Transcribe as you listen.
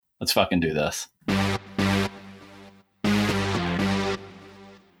Let's fucking do this.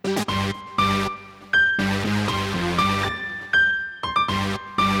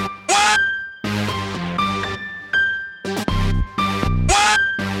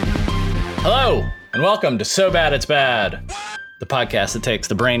 Hello, and welcome to So Bad It's Bad, the podcast that takes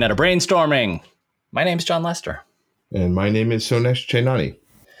the brain out of brainstorming. My name's John Lester. And my name is Sonesh Chainani.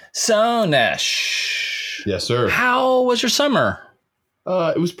 Sonesh. Yes, sir. How was your summer?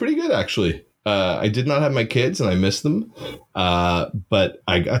 It was pretty good, actually. I did not have my kids, and I missed them. But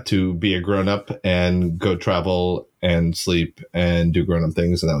I got to be a grown-up and go travel and sleep and do grown-up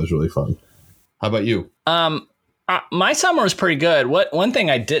things, and that was really fun. How about you? My summer was pretty good. One thing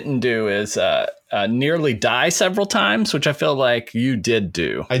I didn't do is nearly die several times, which I feel like you did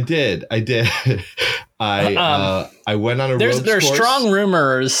do. I did. I went on a ropes course. There's strong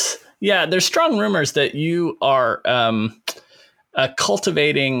rumors. Yeah, there's strong rumors that you are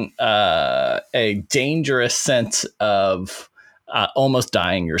cultivating a dangerous sense of almost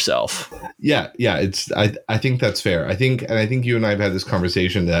dying yourself. Yeah. I think that's fair. I think you and I have had this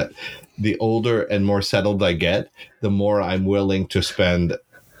conversation that the older and more settled I get, the more I'm willing to spend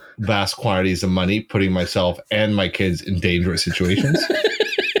vast quantities of money putting myself and my kids in dangerous situations.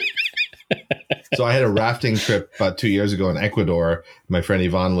 So I had a rafting trip about 2 years ago in Ecuador. My friend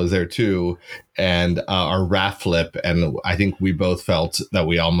Yvonne was there too. And our raft flip. And I think we both felt that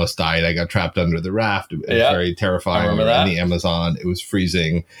we almost died. I got trapped under the raft. It was very terrifying. We were in the Amazon. It was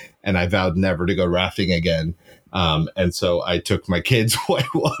freezing. And I vowed never to go rafting again. And so I took my kids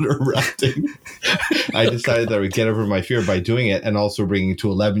whitewater rafting. I decided that I would get over my fear by doing it and also bringing 2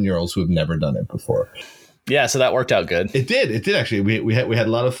 11-year-olds who have never done it before. Yeah, so that worked out good. It did actually. We had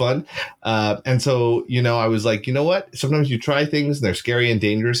a lot of fun. And so, I was like, you know what? Sometimes you try things and they're scary and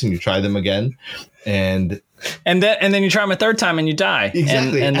dangerous and you try them again. And then you try them a third time and you die.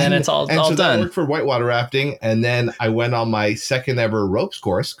 Exactly. And then it's all so done. That worked for whitewater rafting. And then I went on my second ever ropes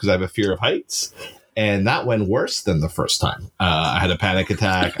course because I have a fear of heights. And that went worse than the first time. I had a panic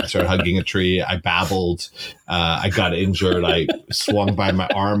attack. I started hugging a tree. I babbled. I got injured. I swung by my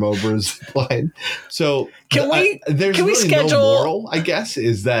arm over a zip line. So there's really schedule no moral, I guess,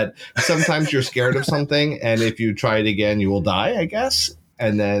 is that sometimes you're scared of something. And if you try it again, you will die, I guess.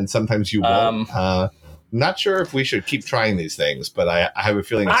 And then sometimes you won't. Not sure if we should keep trying these things, but I have a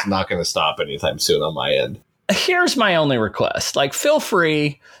feeling it's not going to stop anytime soon on my end. Here's my only request. Feel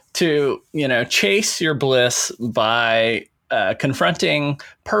free to, chase your bliss by confronting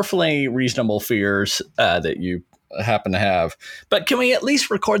perfectly reasonable fears that you happen to have. But can we at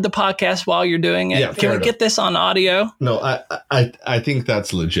least record the podcast while you're doing it? Yeah, can we get this on audio? No, I think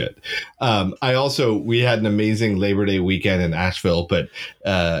that's legit. We had an amazing Labor Day weekend in Asheville, but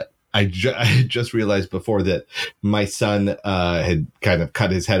I just realized before that my son had kind of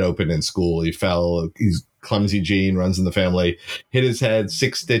cut his head open in school. He fell. He's clumsy gene, runs in the family, hit his head,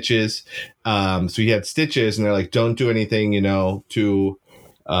 6 stitches. So he had stitches and they're like, don't do anything, too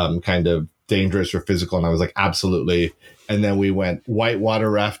kind of dangerous or physical. And I was like, absolutely. And then we went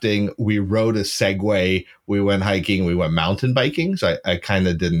whitewater rafting. We rode a Segway. We went hiking. We went mountain biking. So I kind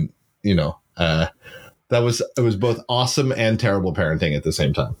of didn't, it was both awesome and terrible parenting at the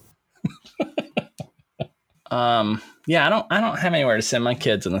same time. Yeah, I don't have anywhere to send my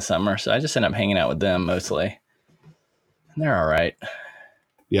kids in the summer, so I just end up hanging out with them mostly. And they're all right.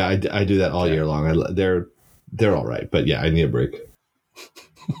 Yeah, I do that all year long. They're all right, but yeah, I need a break.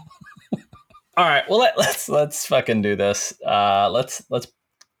 All right, well let's fucking do this. Let's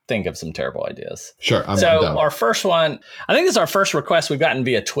think of some terrible ideas. Sure. I'm down. Our first one, I think this is our first request we've gotten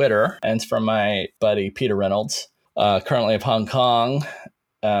via Twitter, and it's from my buddy Peter Reynolds, currently of Hong Kong.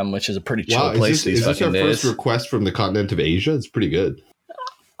 Which is a pretty chill place these fucking days. Is this our first request from the continent of Asia? It's pretty good.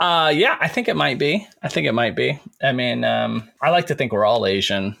 Yeah, I think it might be. I mean, I like to think we're all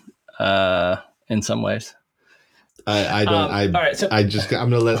Asian in some ways. I don't. All right, so I'm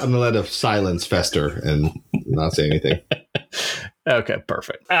gonna let a silence fester and not say anything. Okay,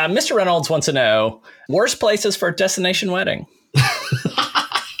 perfect. Mr. Reynolds wants to know worst places for a destination wedding,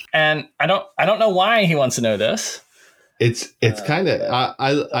 and I don't know why he wants to know this. It's kind of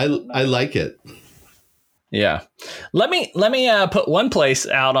I like it. Yeah, let me put one place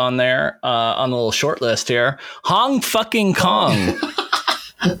out on there on the little short list here. Hong fucking Kong.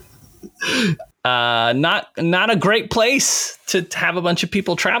 Not a great place to have a bunch of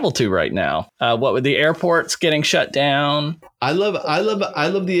people travel to right now. What with the airports getting shut down? I love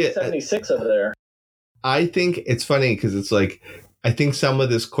the 76 over there. I think it's funny because it's like I think some of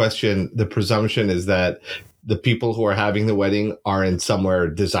this question, the presumption is that the people who are having the wedding are in somewhere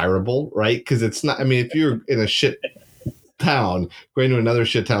desirable, right? Because it's not, I mean, if you're in a shit town, going to another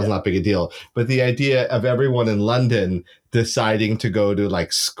shit town is not big a deal. But the idea of everyone in London deciding to go to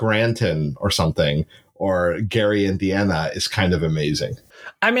like Scranton or something, or Gary, Indiana, is kind of amazing.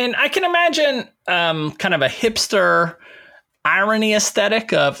 I mean, I can imagine kind of a hipster irony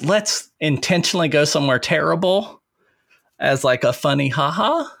aesthetic of let's intentionally go somewhere terrible as like a funny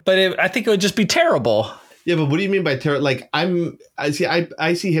haha. But I think it would just be terrible. Yeah, but what do you mean by terrible? Like I see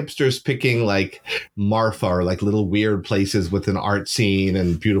hipsters picking like Marfa or like little weird places with an art scene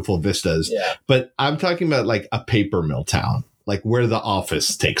and beautiful vistas. Yeah. But I'm talking about like a paper mill town, like where the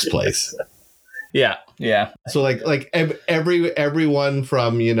office takes place. Yeah. So like everyone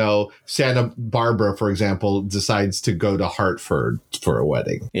from, you know, Santa Barbara, for example, decides to go to Hartford for a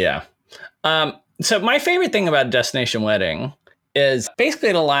wedding. Yeah. So my favorite thing about destination wedding is basically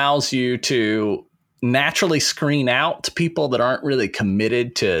it allows you to naturally screen out people that aren't really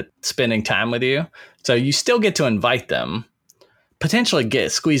committed to spending time with you. So you still get to invite them, potentially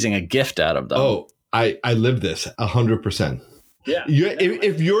squeezing a gift out of them. Oh, I live this 100%. Yeah.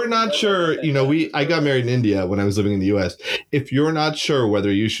 If you're not sure, you know, I got married in India when I was living in the US. If you're not sure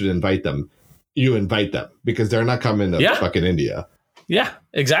whether you should invite them, you invite them because they're not coming to fucking India. Yeah,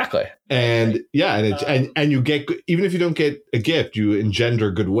 exactly. And and you get, even if you don't get a gift, you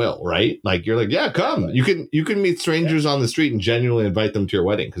engender goodwill, right? Like you're like, yeah, come. You can meet strangers on the street and genuinely invite them to your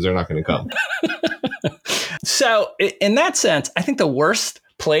wedding because they're not going to come. So in that sense, I think the worst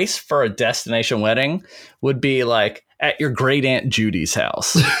place for a destination wedding would be like at your great Aunt Judy's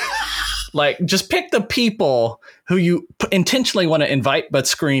house. Like just pick the people who you intentionally want to invite but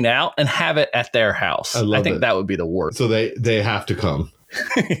screen out and have it at their house. I think that would be the worst. So they have to come.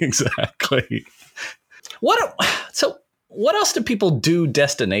 Exactly. So what else do people do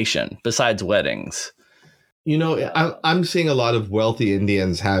destination besides weddings? You know, I'm seeing a lot of wealthy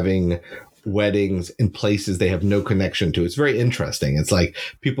Indians having weddings in places they have no connection to. It's very interesting. It's like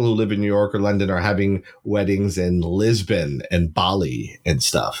people who live in New York or London are having weddings in Lisbon and Bali and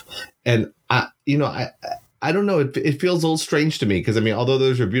stuff. And I don't know. It feels a little strange to me because, I mean, although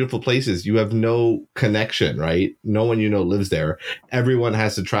those are beautiful places, you have no connection, right? No one you know lives there. Everyone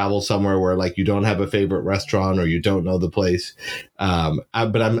has to travel somewhere where like you don't have a favorite restaurant or you don't know the place. But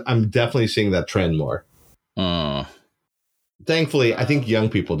I'm definitely seeing that trend more. Thankfully, I think young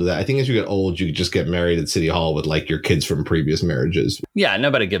people do that. I think as you get old, you just get married at City Hall with like your kids from previous marriages. Yeah,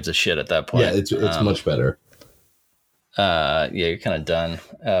 nobody gives a shit at that point. Yeah, it's much better. You're kind of done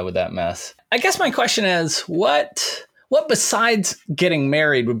with that mess. I guess my question is, what besides getting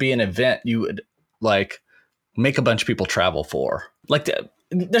married would be an event you would like make a bunch of people travel for? Like,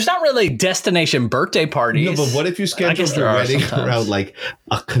 there's not really destination birthday parties. No, but what if you scheduled your wedding around like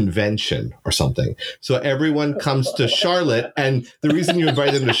a convention or something? So everyone comes to Charlotte, and the reason you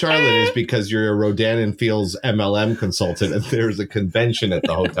invite them to Charlotte is because you're a Rodan and Fields MLM consultant, and there's a convention at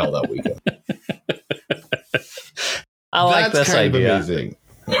the hotel that weekend. I like That's this kind idea. of amazing.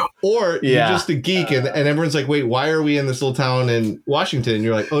 Or you're just a geek and everyone's like, wait, why are we in this little town in Washington? And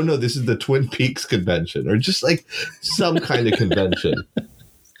you're like, oh no, this is the Twin Peaks convention, or just like some kind of convention.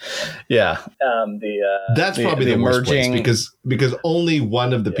 Yeah. That's probably the worst place because only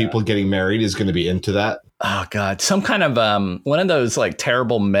one of the people getting married is going to be into that. Oh God. Some kind of one of those like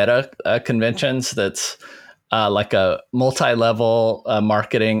terrible meta conventions that's like a multi-level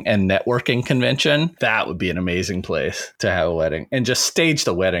marketing and networking convention. That would be an amazing place to have a wedding and just stage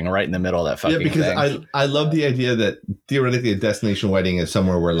the wedding right in the middle of that fucking thing. Yeah, because I love the idea that theoretically a destination wedding is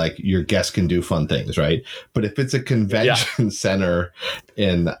somewhere where like your guests can do fun things, right? But if it's a convention center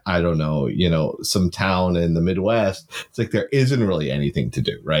in, I don't know, you know, some town in the Midwest, it's like there isn't really anything to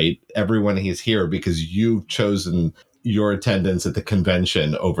do, right? Everyone is here because you've chosen your attendance at the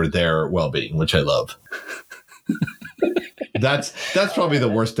convention over their well-being, which I love. That's probably the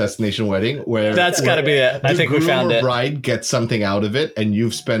worst destination wedding where that's got to be it. I think we found it. The bride gets something out of it and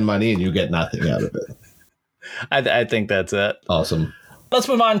you've spent money and you get nothing out of it. I think that's it. Awesome. Let's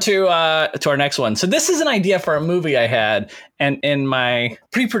move on to our next one. So this is an idea for a movie I had, and in my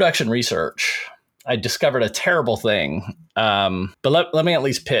pre-production research, I discovered a terrible thing. But let me at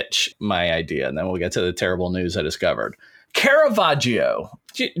least pitch my idea, and then we'll get to the terrible news I discovered. Caravaggio.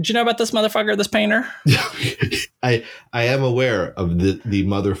 Do you know about this motherfucker, this painter? I am aware of the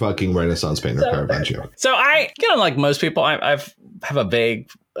motherfucking Renaissance painter Caravaggio. So like most people, I have a vague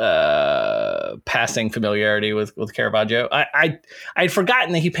passing familiarity with Caravaggio. I'd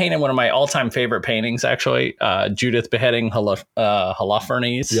forgotten that he painted one of my all-time favorite paintings, actually, Judith beheading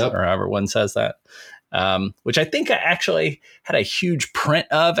Holofernes, or however one says that. Which I think I actually had a huge print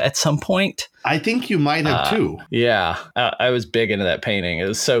of at some point. I think you might have too. Yeah, I was big into that painting. It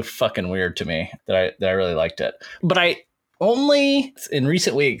was so fucking weird to me that I really liked it. But I only in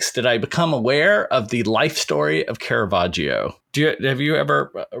recent weeks did I become aware of the life story of Caravaggio. Have you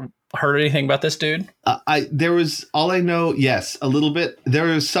ever heard anything about this dude? There was, all I know, yes, a little bit. There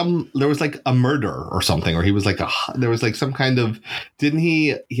was like a murder or something, or he was like there was like some kind of, didn't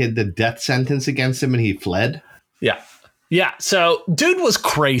he had the death sentence against him and he fled? Yeah. So dude was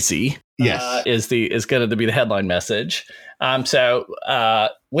crazy. Yes. Is going to be the headline message. So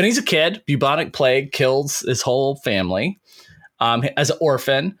when he's a kid, bubonic plague kills his whole family. As an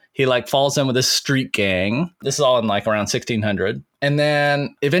orphan, he like falls in with this street gang. This is all in like around 1600. And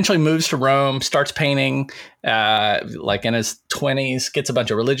then eventually moves to Rome, starts painting like in his 20s, gets a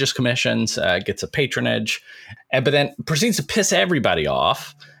bunch of religious commissions, gets a patronage, but then proceeds to piss everybody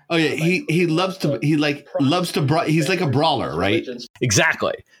off. Oh yeah, he's like a brawler, right?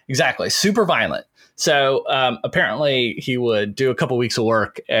 Exactly. Super violent. So apparently he would do a couple weeks of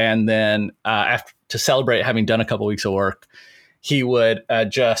work, and then after to celebrate having done a couple weeks of work, he would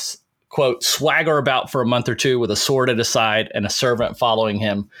just, quote, swagger about for a month or two with a sword at his side and a servant following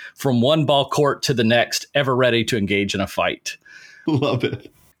him from one ball court to the next, ever ready to engage in a fight. Love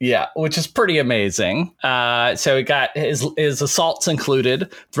it. Yeah, which is pretty amazing. So he got his assaults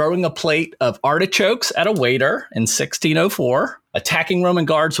included throwing a plate of artichokes at a waiter in 1604, attacking Roman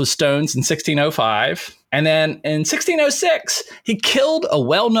guards with stones in 1605. And then in 1606, he killed a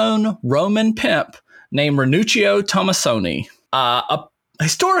well-known Roman pimp named Ranuccio Tomasoni.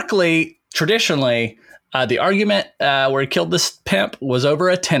 Historically, traditionally, the argument where he killed this pimp was over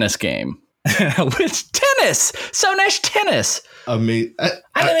a tennis game. Which tennis? So nice tennis. I mean,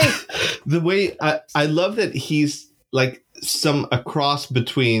 the way I love that he's like a cross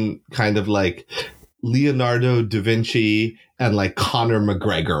between kind of like Leonardo da Vinci and like Conor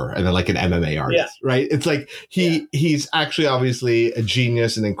McGregor and then like an MMA artist, right? It's like he's actually obviously a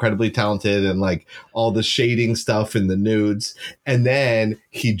genius and incredibly talented and like all the shading stuff in the nudes. And then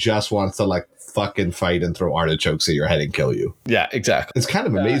he just wants to like fucking fight and throw artichokes at your head and kill you. Yeah, exactly. It's kind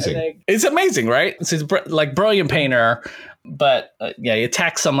of amazing. It's amazing, right? So he's like brilliant painter, but he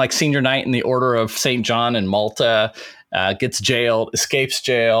attacks some like senior knight in the Order of St. John in Malta, gets jailed, escapes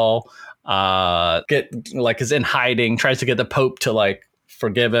jail, is in hiding, tries to get the Pope to like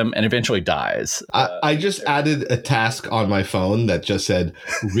forgive him, and eventually dies. I just added a task on my phone that just said,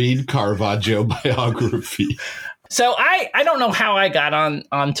 read Caravaggio biography. So I don't know how I got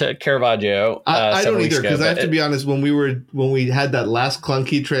onto Caravaggio. I don't either, because I have to be honest. When we had that last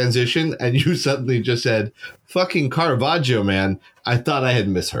clunky transition, and you suddenly just said "fucking Caravaggio," man, I thought I had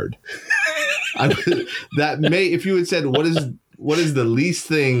misheard. If you had said what is the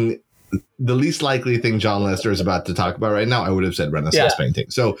least likely thing John Lester is about to talk about right now, I would have said Renaissance painting.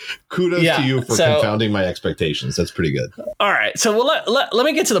 So kudos to you for confounding my expectations. That's pretty good. All right. So let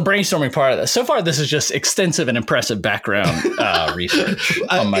me get to the brainstorming part of this. So far, this is just extensive and impressive background research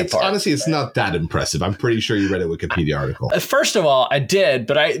on my part. Honestly, it's not that impressive. I'm pretty sure you read a Wikipedia article. First of all, I did,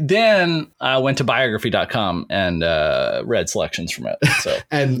 but I went to biography.com and read selections from it. So,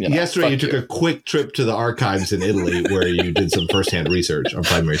 and yesterday you took a quick trip to the archives in Italy where you did some firsthand research on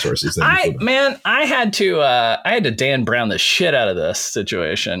primary sources. I had to Dan Brown the shit out of this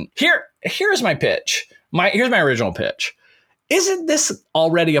situation. Here's my pitch. Here's my original pitch. Isn't this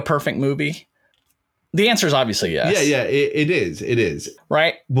already a perfect movie? The answer is obviously yes. Yeah, it is.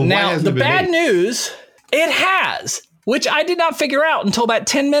 Right? But now, the bad news, it has, which I did not figure out until about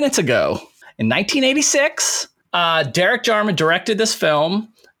 10 minutes ago. In 1986, Derek Jarman directed this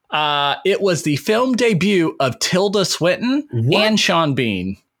film. It was the film debut of Tilda Swinton and Sean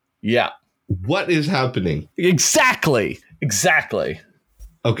Bean. Yeah. What is happening? Exactly.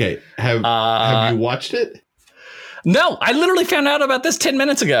 Okay. Have you watched it? No, I literally found out about this 10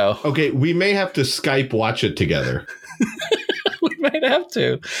 minutes ago. Okay, we may have to Skype watch it together. We might have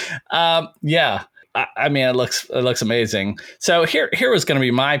to. Yeah. I mean, it looks amazing. So here was going to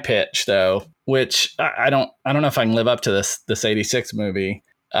be my pitch, though, which I don't know if I can live up to this 86 movie.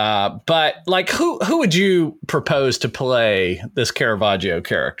 But like, who would you propose to play this Caravaggio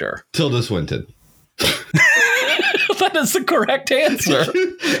character? Tilda Swinton. That is the correct answer.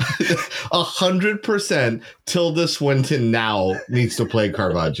 100% Tilda Swinton now needs to play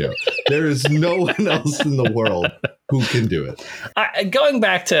Caravaggio. There is no one else in the world who can do it. Going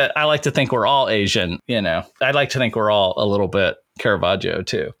back to, I like to think we're all Asian, I'd like to think we're all a little bit Caravaggio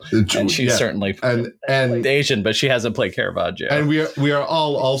too. And she's certainly and Asian, but she hasn't played Caravaggio. And we are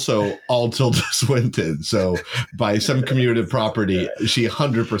all also all Tilda Swinton. So by some commutative property, she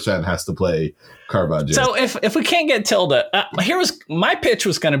 100% has to play Caravaggio. So if we can't get Tilda, my pitch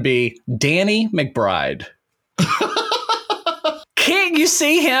was going to be Danny McBride. Can't you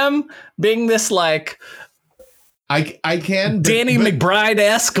see him being this like I can. Danny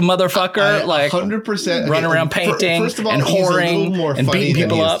McBride-esque motherfucker, 100% run around painting first of all, and he's a little whoring more and funny beating than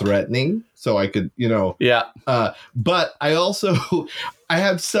people he is up. threatening. So I could, Yeah. But I also I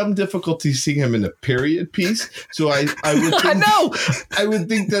have some difficulty seeing him in a period piece. So I would think, I know. I would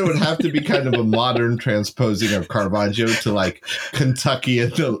think that it would have to be kind of a modern transposing of Caravaggio to like Kentucky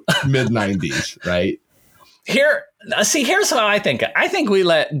in the mid 90s, right? Here's how I think. I think we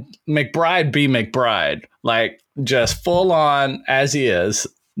let McBride be McBride, like just full on as he is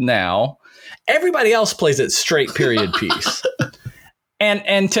now. Everybody else plays it straight period piece. And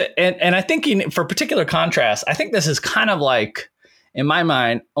I think for particular contrast, I think this is kind of like, in my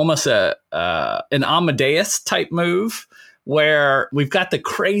mind, almost an Amadeus type move, where we've got the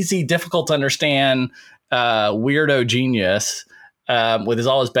crazy, difficult to understand weirdo genius with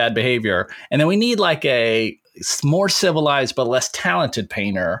all his bad behavior, and then we need like a more civilized but less talented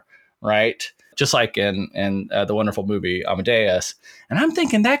painter, right? Just like in the wonderful movie Amadeus. And I'm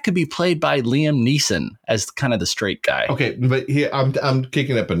thinking that could be played by Liam Neeson as kind of the straight guy. Okay, but here I'm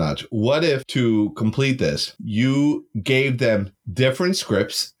kicking up a notch. What if, to complete this, you gave them different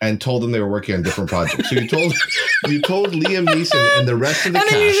scripts and told them they were working on different projects? So you told Liam Neeson and the rest of the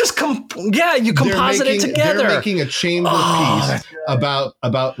cast. And then you just composite it together. They're making a chamber piece about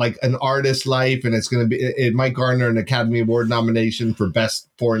like an artist's life, and it might garner an Academy Award nomination for Best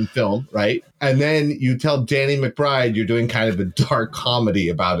Foreign Film, right? And then you tell Danny McBride you're doing kind of a dark comedy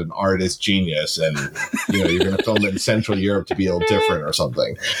about an artist genius, and you're going to film it in Central Europe to be a little different or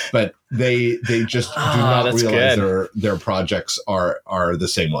something. But they just do not realize their projects are the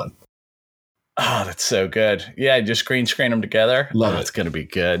same one. Oh, that's so good. Yeah, just green screen them together. Love it. It's going to be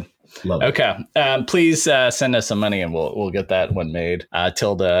good. Love it. Okay. Please send us some money and we'll get that one made.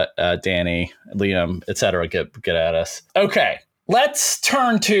 Tilda, Danny, Liam, etc. Get at us. Okay. Let's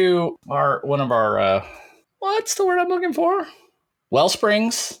turn to one of our what's the word I'm looking for?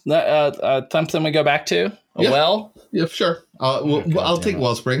 Wellsprings. Something we go back to. Well. Yeah, sure. I'll take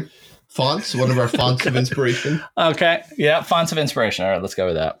Wellspring. Fonts, one of our fonts of inspiration. Okay. Yeah, fonts of inspiration. All right, let's go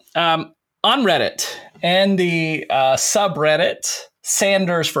with that. On Reddit and the subreddit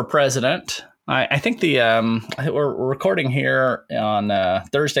Sanders for President. I think we're recording here on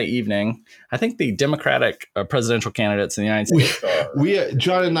Thursday evening. I think the Democratic presidential candidates in the United States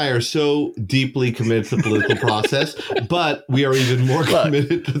John and I are so deeply committed to the political process, but we are even more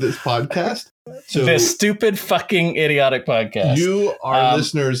committed to this podcast. So this stupid fucking idiotic podcast. You, our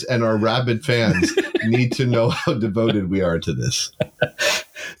listeners and our rabid fans, need to know how devoted we are to this.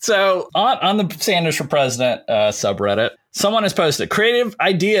 So on the Sanders for President subreddit, someone has posted creative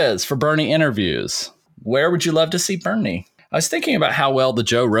ideas for Bernie interviews. Where would you love to see Bernie? I was thinking about how well the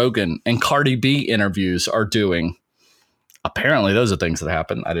Joe Rogan and Cardi B interviews are doing. Apparently, those are things that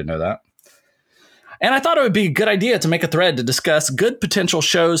happen. I didn't know that. And I thought it would be a good idea to make a thread to discuss good potential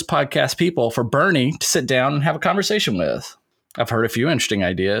shows, podcast people for Bernie to sit down and have a conversation with. I've heard a few interesting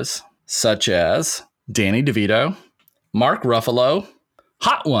ideas, such as Danny DeVito, Mark Ruffalo,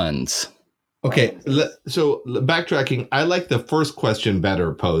 Hot Ones. Okay, so backtracking, I like the first question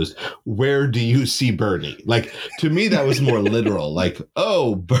better posed. Where do you see Bernie? Like, to me, that was more literal. Like,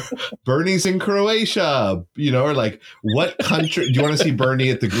 Bernie's in Croatia, or like, what country do you want to see Bernie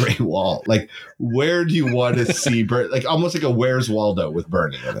at the Great Wall? Like, where do you want to see Bernie? Like, almost like a Where's Waldo with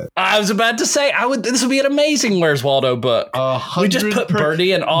Bernie in it. I was about to say, this would be an amazing Where's Waldo book. We just put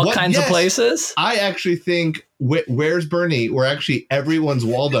Bernie in all kinds of places. I actually think Where's Bernie? Where actually everyone's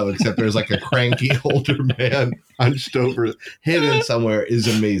Waldo, except there's like a cranky older man hunched over, hidden somewhere, is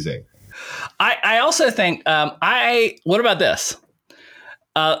amazing. I also think, what about this?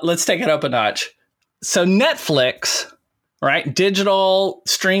 Let's take it up a notch. So Netflix, right? Digital,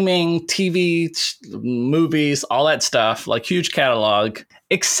 streaming, TV, movies, all that stuff, like huge catalog,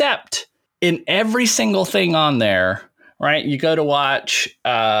 except in every single thing on there, right? You go to watch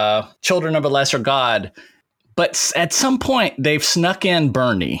Children of a Lesser God. But at some point, they've snuck in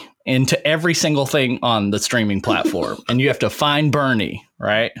Bernie into every single thing on the streaming platform. And you have to find Bernie,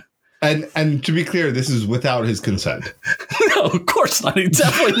 right? And to be clear, this is without his consent. No, of course not. He's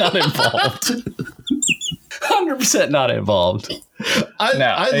definitely not involved. 100% not involved. I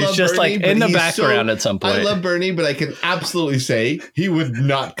it's love just Bernie, like in the background at some point. I love Bernie, but I can absolutely say he would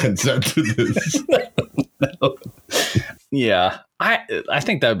not consent to this. No. Yeah, I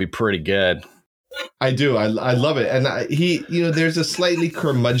think that would be pretty good. I do. I love it. And there's a slightly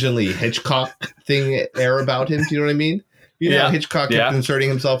curmudgeonly Hitchcock air about him. Do you know what I mean? Hitchcock kept inserting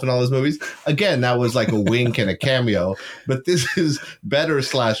himself in all his movies. Again, that was like a wink and a cameo. But this is better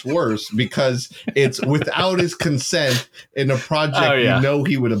 / worse because it's without his consent in a project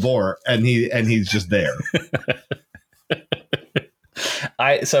he would abhor, and he's just there.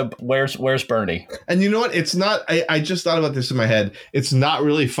 So where's Bernie? And you know what? It's not. I just thought about this in my head. It's not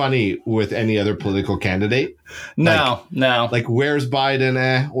really funny with any other political candidate. No. Like, where's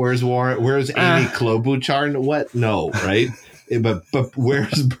Biden? Where's Warren? Where's Amy Klobuchar? What? No, right? but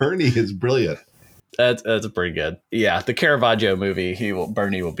where's Bernie is brilliant. That's pretty good. Yeah, the Caravaggio movie.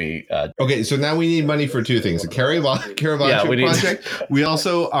 Bernie will be. Okay, so now we need money for two things: the Caravaggio project.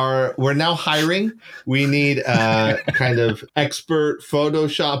 We're now hiring. We need kind of expert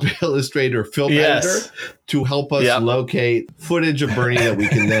Photoshop illustrator film editor to help us locate footage of Bernie that we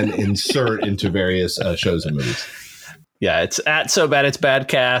can then insert into various shows and movies. Yeah, it's at So Bad It's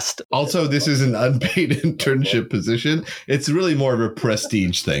Badcast. Also, this is an unpaid internship position. It's really more of a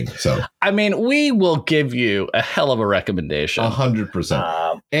prestige thing. So, I mean, we will give you a hell of a recommendation.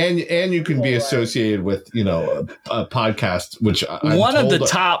 100%. And you can be associated with, a podcast, which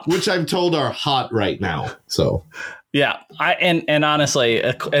which I'm told are hot right now. So, yeah, and honestly,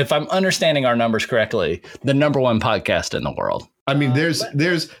 if I'm understanding our numbers correctly, the number one podcast in the world. I mean, there's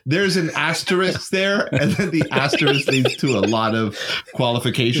an asterisk there, and then the asterisk leads to a lot of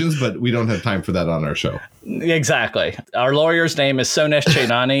qualifications, but we don't have time for that on our show. Exactly. Our lawyer's name is Sonesh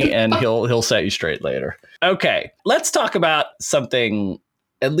Chainani, and he'll set you straight later. Okay, let's talk about something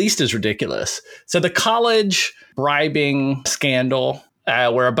at least as ridiculous. So the college bribing scandal,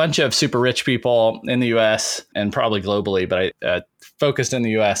 where a bunch of super rich people in the U.S. and probably globally, but I focused in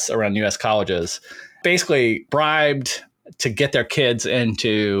the U.S. around U.S. colleges, basically bribed to get their kids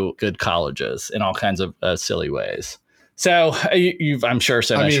into good colleges in all kinds of silly ways. So I'm sure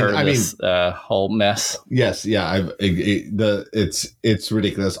Sonesh heard of this whole mess. Yes, yeah, it's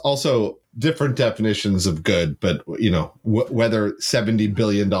ridiculous. Also, different definitions of good, but whether $70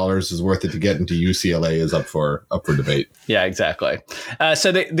 billion is worth it to get into UCLA is up for debate. Yeah, exactly.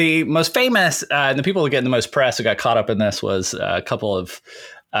 So the most famous and the people who get the most press who got caught up in this was a couple of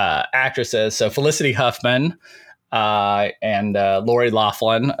actresses. So Felicity Huffman. And Lori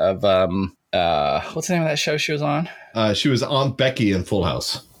Loughlin of what's the name of that show she was on? She was Aunt Becky in Full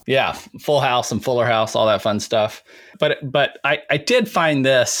House. Yeah, Full House and Fuller House, all that fun stuff. But I did find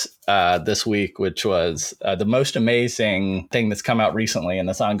this week, which was the most amazing thing that's come out recently in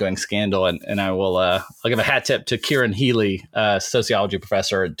this ongoing scandal. And I'll give a hat tip to Kieran Healy, sociology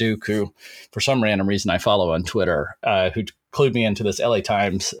professor at Duke, who for some random reason I follow on Twitter, who clued me into this LA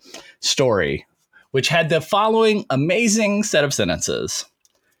Times story, which had the following amazing set of sentences.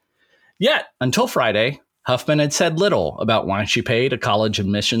 Yet, until Friday, Huffman had said little about why she paid a college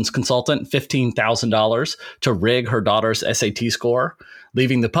admissions consultant $15,000 to rig her daughter's SAT score,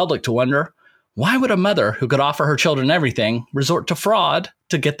 leaving the public to wonder, why would a mother who could offer her children everything resort to fraud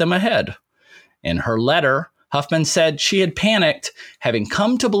to get them ahead? In her letter, Huffman said she had panicked, having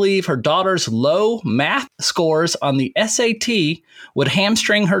come to believe her daughter's low math scores on the SAT would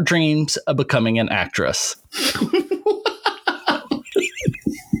hamstring her dreams of becoming an actress.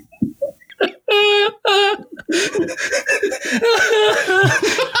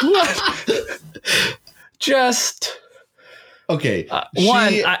 Just okay.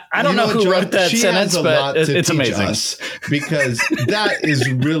 I don't know who wrote that sentence, but it's amazing because that is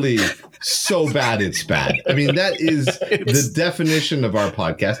really so bad it's bad. I mean, that is the definition of our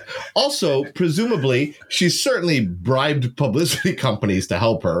podcast. Also, presumably, she certainly bribed publicity companies to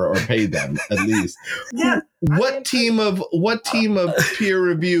help her or pay them at least. Yeah. What team of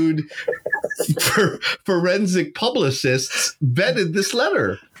peer-reviewed forensic publicists vetted this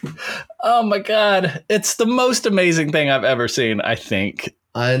letter? Oh my God. It's the most amazing thing I've ever seen, I think.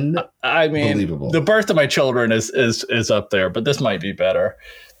 Unbelievable. I mean, The Birth of My Children is up there, but this might be better.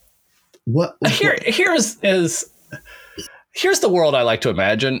 Here's the world I like to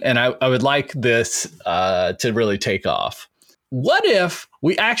imagine, and I would like this to really take off. What if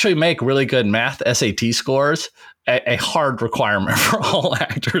we actually make really good math SAT scores a hard requirement for all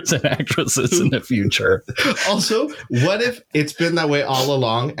actors and actresses in the future? Also, what if it's been that way all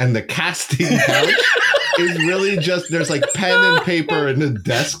along and the casting couch is really just there's like pen and paper and a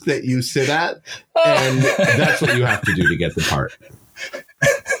desk that you sit at, and that's what you have to do to get the part?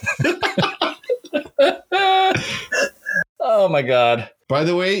 Oh my God. By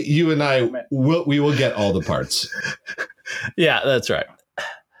the way, you and I will get all the parts. Yeah, that's right.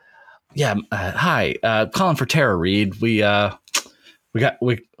 Yeah. Hi, calling for Tara Reid. I'm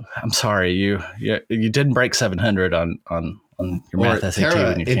sorry. You didn't break 700 on your math SAT Tara,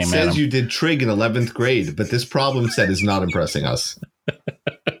 when you came in. It says you did trig in 11th grade, but this problem set is not impressing us.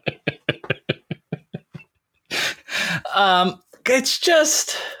 It's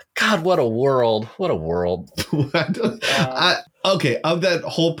just, God, what a world. What a world. Okay, of that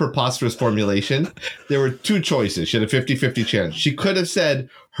whole preposterous formulation, there were two choices. She had a 50-50 chance. She could have said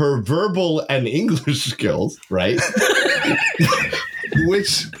her verbal and English skills, right?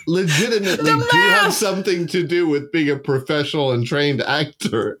 Which legitimately do have something to do with being a professional and trained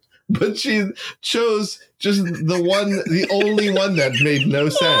actor. But she chose just the only one that made no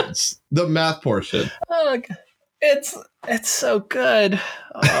sense. The math portion. Oh, it's so good.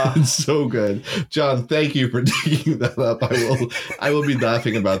 It's so good. John, thank you for digging that up. I will be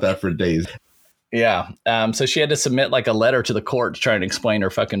laughing about that for days. Yeah. So she had to submit like a letter to the court to try and explain her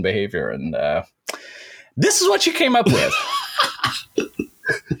fucking behavior. And this is what she came up with.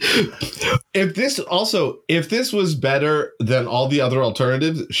 If this was better than all the other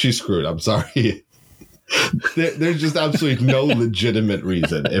alternatives, she's screwed. I'm sorry. There's just absolutely no legitimate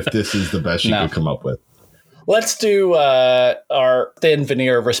reason if this is the best she could come up with. Let's do our thin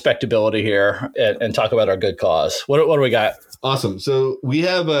veneer of respectability here and talk about our good cause. What do we got? Awesome. So we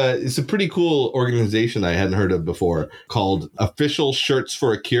have it's a pretty cool organization I hadn't heard of before called Official Shirts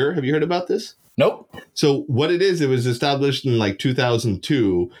for a Cure. Have you heard about this? Nope. So what it was established in like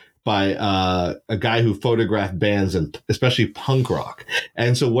 2002 by a guy who photographed bands and especially punk rock.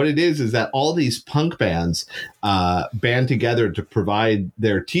 And so what it is that all these punk bands band together to provide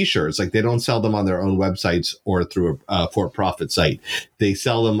their T-shirts. Like they don't sell them on their own websites or through a for-profit site. They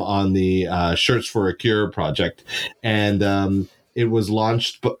sell them on the Shirts for a Cure project. And it was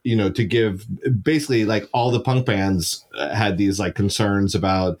launched, to give basically like all the punk bands had these like concerns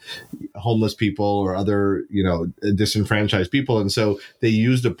about homeless people or other, disenfranchised people. And so they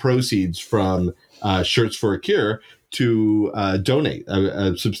used the proceeds from Shirts for a Cure to donate.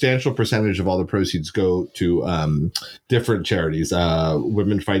 A substantial percentage of all the proceeds go to different charities,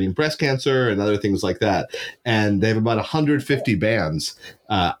 women fighting breast cancer and other things like that. And they have about 150 bands.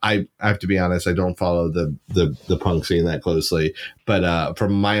 I have to be honest, I don't follow the punk scene that closely, but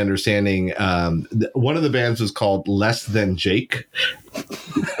from my understanding, one of the bands was called Less Than Jake.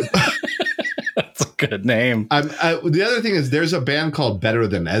 That's a good name. The other thing is there's a band called Better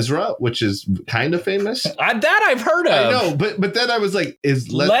Than Ezra, which is kind of famous. That I've heard of. I know, but then I was like,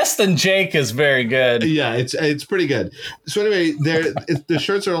 Less Than Jake is very good. Yeah, it's pretty good. So anyway, the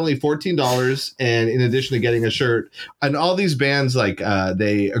shirts are only $14, and in addition to getting a shirt, and all these bands like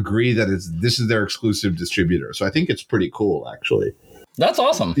they agree that this is their exclusive distributor. So I think it's pretty cool, actually. That's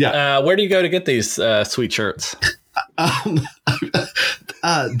awesome. Yeah. Where do you go to get these sweet shirts?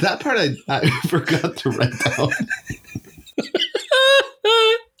 That part I forgot to write down.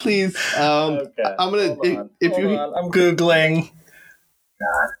 Please, okay. I'm gonna. I'm googling.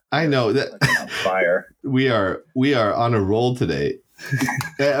 God, I know that. On fire. We are on a roll today.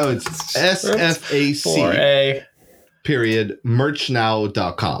 It's SFAC. Period.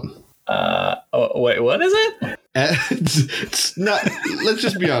 Merchnow.com. Wait, what is it? It's not. Let's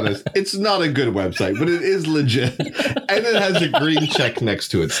just be honest. It's not a good website, but it is legit, and it has a green check next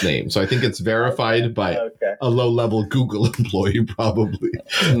to its name. So I think it's verified by a low-level Google employee, probably.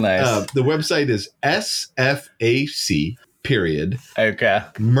 Nice. The website is SFAC. Period. Okay.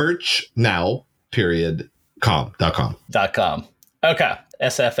 Merchnow. Period. .com. Okay.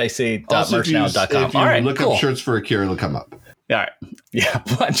 SFAC.merchnow.com. If you look up Shirts for a Cure, it'll come up. All right. Yeah.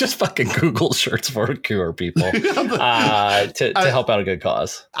 Just fucking Google Shirts for a Cure, people, to help out a good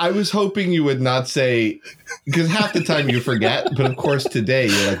cause. I was hoping you would not say, because half the time you forget, but of course today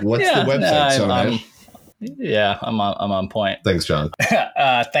you're like, what's the website? I'm on point. Thanks, John.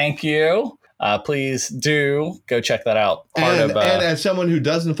 Thank you. Please do go check that out. And as someone who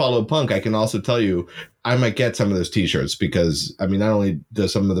doesn't follow punk, I can also tell you I might get some of those T-shirts because, not only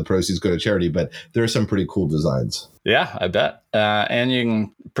does some of the proceeds go to charity, but there are some pretty cool designs. Yeah, I bet. And you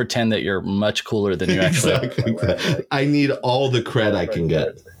can pretend that you're much cooler than you actually are. I need all the cred I can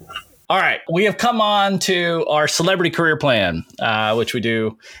get. All right. We have come on to our celebrity career plan, which we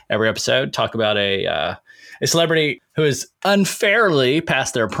do every episode. Talk about a celebrity who is unfairly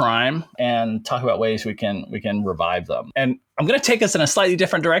past their prime and talk about ways we can revive them. And I'm going to take us in a slightly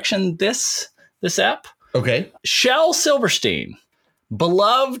different direction this ep. Okay. Shel Silverstein,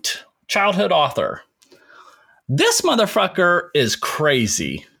 beloved childhood author. This motherfucker is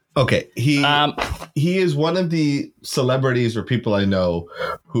crazy. Okay. He is one of the celebrities or people I know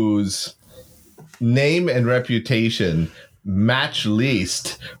whose name and reputation match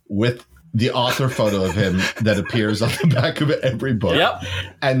least with the author photo of him that appears on the back of every book. Yep.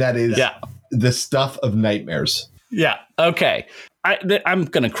 And that is the stuff of nightmares. Yeah. Okay. I'm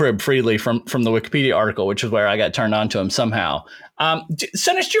going to crib freely from the Wikipedia article, which is where I got turned on to him somehow.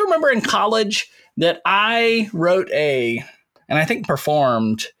 Senesh, do you remember in college that I wrote and I think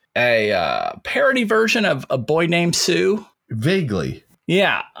performed a parody version of A Boy Named Sue? Vaguely.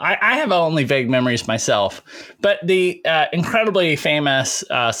 Yeah, I have only vague memories myself. But the incredibly famous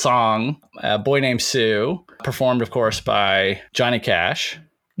song, Boy Named Sue, performed, of course, by Johnny Cash.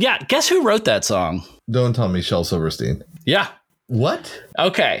 Yeah, guess who wrote that song? Don't tell me Shel Silverstein. Yeah. What?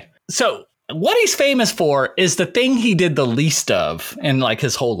 Okay. So what he's famous for is the thing he did the least of in like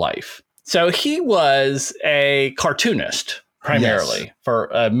his whole life. So he was a cartoonist primarily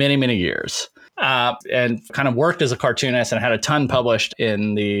for many, many years. And kind of worked as a cartoonist and had a ton published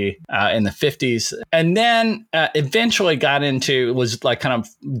in the 50s. And then eventually was like kind of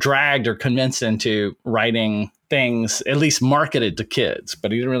dragged or convinced into writing things, at least marketed to kids.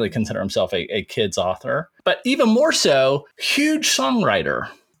 But he didn't really consider himself a kid's author. But even more so, huge songwriter.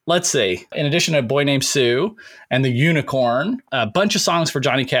 Let's see. In addition to Boy Named Sue and The Unicorn, a bunch of songs for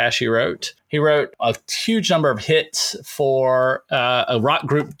Johnny Cash he wrote. He wrote a huge number of hits for a rock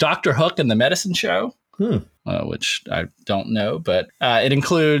group, Dr. Hook and the Medicine Show, which I don't know. But it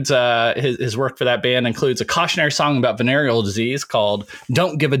includes his work for that band includes a cautionary song about venereal disease called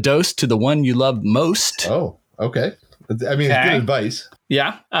Don't Give a Dose to the One You Love Most. Oh, okay. I mean, it's good advice.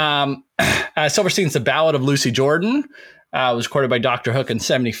 Yeah. Silverstein's The Ballad of Lucy Jordan. Was recorded by Dr. Hook in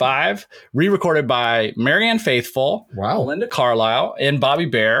 1975, re-recorded by Marianne Faithfull, Linda Carlisle, and Bobby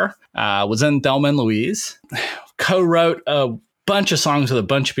Bare. Was in Thelma and Louise. Co-wrote a bunch of songs with a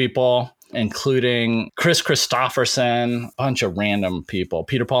bunch of people, including Chris Christopherson, a bunch of random people,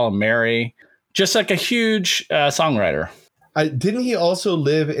 Peter, Paul, and Mary. Just like a huge songwriter. Didn't he also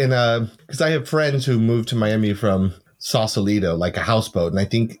live in because I have friends who moved to Miami from Sausalito, like a houseboat. And I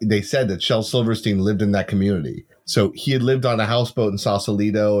think they said that Shel Silverstein lived in that community. So he had lived on a houseboat in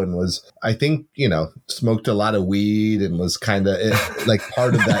Sausalito and was, I think, smoked a lot of weed and was kind of like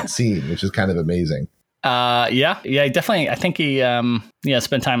part of that scene, which is kind of amazing. Yeah, definitely. I think he,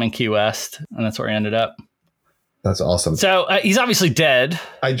 spent time in Key West, and that's where he ended up. That's awesome. So he's obviously dead.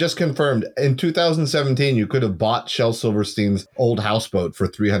 I just confirmed in 2017, you could have bought Shel Silverstein's old houseboat for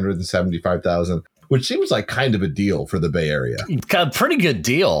 $375,000, which seems like kind of a deal for the Bay Area. Got a pretty good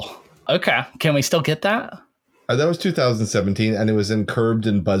deal. Okay. Can we still get that? That was 2017, and it was in Curbed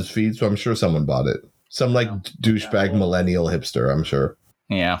and BuzzFeed, so I'm sure someone bought it. Some douchebag millennial hipster, I'm sure.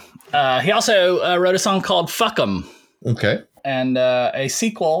 Yeah. He also wrote a song called Fuck 'Em. Okay. And a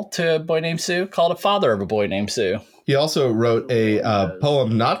sequel to Boy Named Sue called A Father of a Boy Named Sue. He also wrote a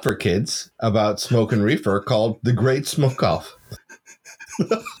poem not for kids about smoke and reefer called The Great Smoke Off.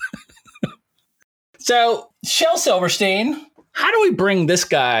 So, Shel Silverstein, how do we bring this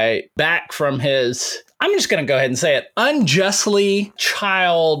guy back from his, I'm just going to go ahead and say it, unjustly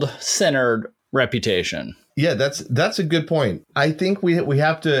child-centered reputation? Yeah, that's a good point. I think we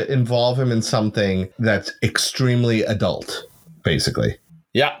have to involve him in something that's extremely adult, basically.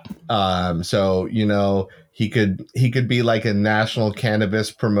 Yeah. So, he could be like a national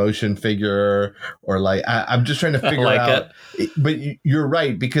cannabis promotion figure, or like I'm just trying to figure out. But you're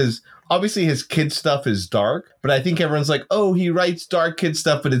right, because obviously his kid stuff is dark, but I think everyone's like, oh, he writes dark kid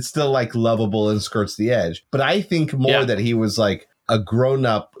stuff, but it's still like lovable and skirts the edge. But I think more that he was like a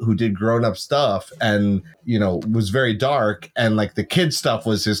grown-up who did grown-up stuff and, was very dark, and like the kid stuff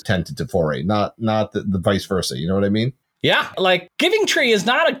was his tentative foray, not the vice versa. You know what I mean? Yeah, like Giving Tree is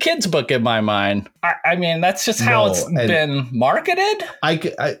not a kid's book in my mind. I mean, that's just how it's been marketed.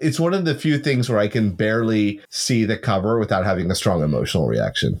 It's one of the few things where I can barely see the cover without having a strong emotional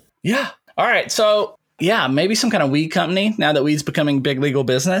reaction. Yeah. All right. So, yeah, maybe some kind of weed company now that weed's becoming big legal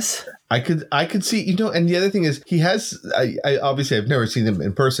business. I could see, and the other thing is he has, I obviously I've never seen him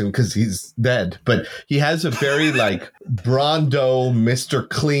in person because he's dead, but he has a very like Brawndo, Mr.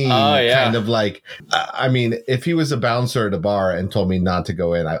 Clean kind of like, I mean, if he was a bouncer at a bar and told me not to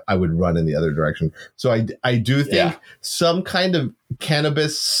go in, I would run in the other direction. So I do think some kind of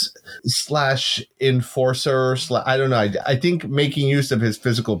cannabis / enforcer I don't know. I think making use of his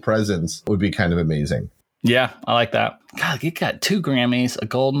physical presence would be kind of amazing. Yeah, I like that. God, he got 2 Grammys, a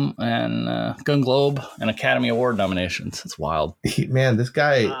Golden and Golden Globe, and Academy Award nominations. It's wild. Man, this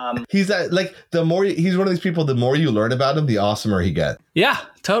guy, he's like he's one of these people, the more you learn about him, the awesomer he gets. Yeah,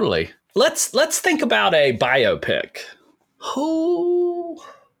 totally. Let's think about a biopic. Who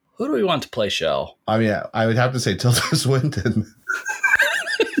do we want to play Shel? I mean, I would have to say Tilda Swinton.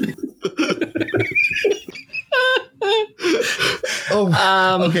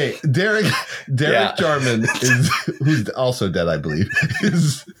 Okay. Derek Jarman who's also dead, I believe,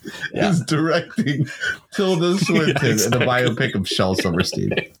 is directing Tilda Swinton in a biopic of Shel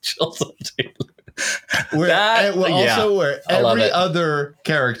Silverstein. Where every other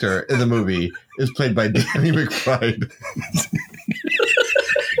character in the movie is played by Danny McBride.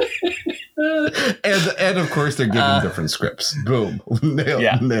 and of course they're giving different scripts. Boom,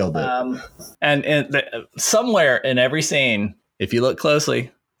 nailed it. And somewhere in every scene, if you look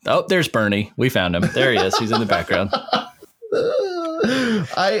closely, there's Bernie. We found him. There he is. He's in the background.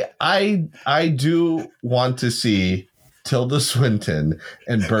 I do want to see Tilda Swinton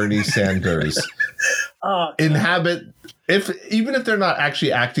and Bernie Sanders inhabit. Even if they're not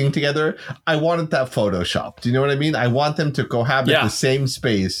actually acting together, I wanted that Photoshop. Do you know what I mean? I want them to cohabit the same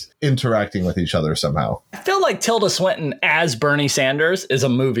space, interacting with each other somehow. I feel like Tilda Swinton as Bernie Sanders is a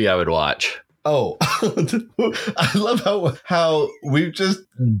movie I would watch. Oh, I love how we've just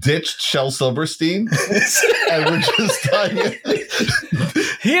ditched Shel Silverstein and we're just talking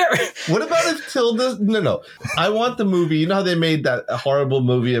here. What about if Tilda? No. I want the movie. You know how they made that horrible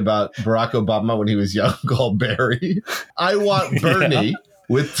movie about Barack Obama when he was young called Barry? I want Bernie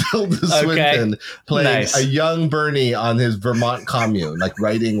with Tilda Swinton playing a young Bernie on his Vermont commune, like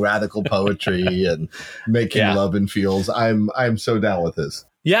writing radical poetry and making love in fields. I'm so down with this.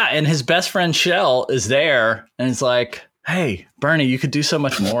 Yeah, and his best friend Shel is there, and he's like, "Hey, Bernie, you could do so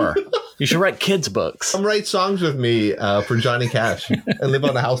much more. You should write kids' books. Come write songs with me for Johnny Cash and live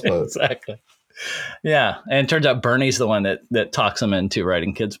on a houseboat." Exactly. Yeah, and it turns out Bernie's the one that talks him into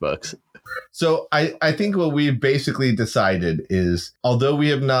writing kids' books. So I think what we've basically decided is, although we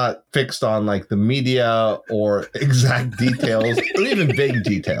have not fixed on like the media or exact details or even vague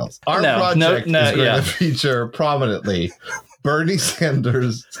details, our project is going to feature prominently Bernie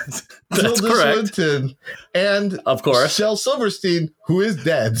Sanders, Tilda Swinton, and of course Shel Silverstein, who is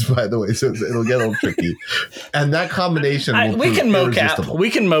dead, by the way, so it'll get a little tricky. And that combination we can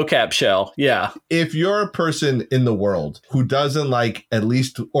mocap Shel. Yeah. If you're a person in the world who doesn't like at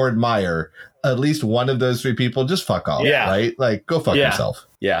least or admire at least one of those three people, just fuck off. Yeah. Right? Like, go fuck yourself.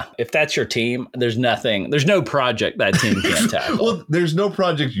 Yeah. If that's your team, there's no project that team can't tackle. Well, there's no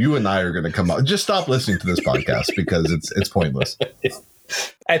project you and I are going to come up. Just stop listening to this podcast because it's pointless.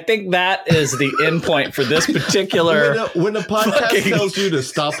 I think that is the end point for this particular. When a podcast tells you to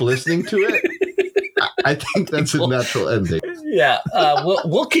stop listening to it, I think that's a natural ending. Yeah.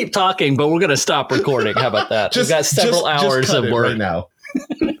 We'll keep talking, but we're going to stop recording. How about that? We've got several hours of work right now.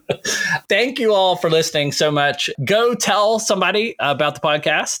 Thank you all for listening so much. Go tell somebody about the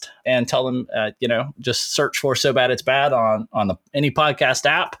podcast and tell them, just search for So Bad It's Bad on any podcast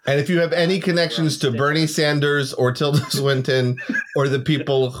app. And if you have any connections to Bernie Sanders or Tilda Swinton or the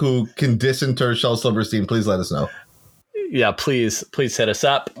people who can disinter Shel Silverstein, please let us know. Yeah, please hit us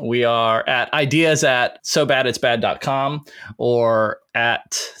up. We are at ideas@sobaditsbad.com or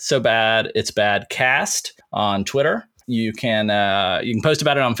at sobaditsbadcast on Twitter. You can post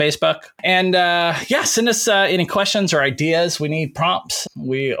about it on Facebook. And send us any questions or ideas. We need prompts.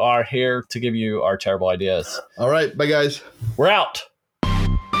 We are here to give you our terrible ideas. All right. Bye, guys. We're out.